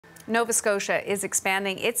Nova Scotia is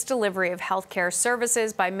expanding its delivery of healthcare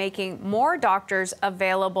services by making more doctors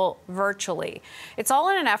available virtually. It's all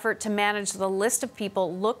in an effort to manage the list of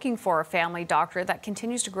people looking for a family doctor that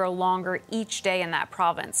continues to grow longer each day in that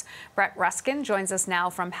province. Brett Ruskin joins us now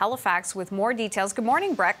from Halifax with more details. Good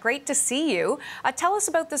morning, Brett. Great to see you. Tell us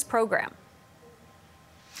about this program.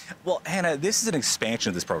 Well, Hannah, this is an expansion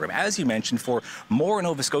of this program, as you mentioned, for more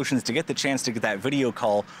Nova Scotians to get the chance to get that video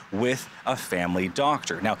call with a family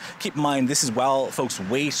doctor. Now, keep in mind, this is while folks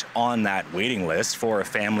wait on that waiting list for a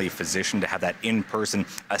family physician to have that in-person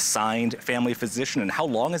assigned family physician. And how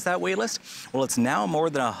long is that wait list? Well, it's now more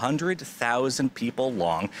than 100,000 people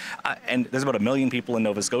long, and there's about 1 million people in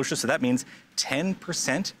Nova Scotia, so that means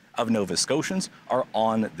 10% of Nova Scotians are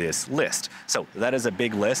on this list. So that is a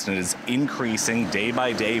big list, and it is increasing day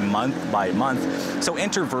by day, month by month. So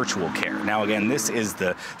enter virtual care. Now again, this is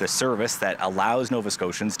the service that allows Nova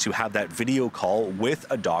Scotians to have that video call with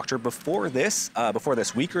a doctor. Before this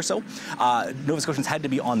week or so, Nova Scotians had to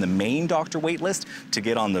be on the main doctor wait list to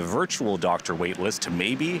get on the virtual doctor wait list to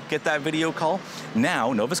maybe get that video call.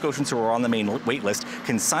 Now, Nova Scotians who are on the main wait list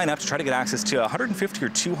can sign up to try to get access to 150 or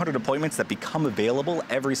 200 appointments that become available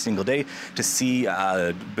every single day to see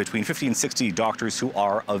between 50 and 60 doctors who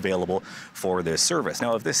are available for this service.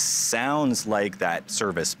 Now, if this sounds like that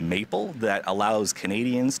service Maple that allows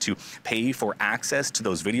Canadians to pay for access to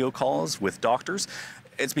those video calls with doctors,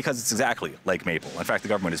 it's because it's exactly like Maple. In fact, the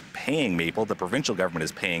government is paying Maple, the provincial government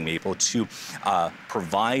is paying Maple to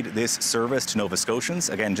provide this service to Nova Scotians.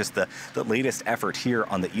 Again, just the latest effort here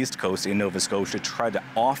on the East Coast in Nova Scotia to try to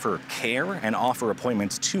offer care and offer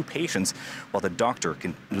appointments to patients while the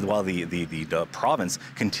province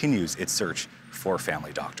continues its search for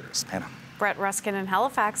family doctors. Hannah. Brett Ruskin in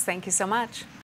Halifax, thank you so much.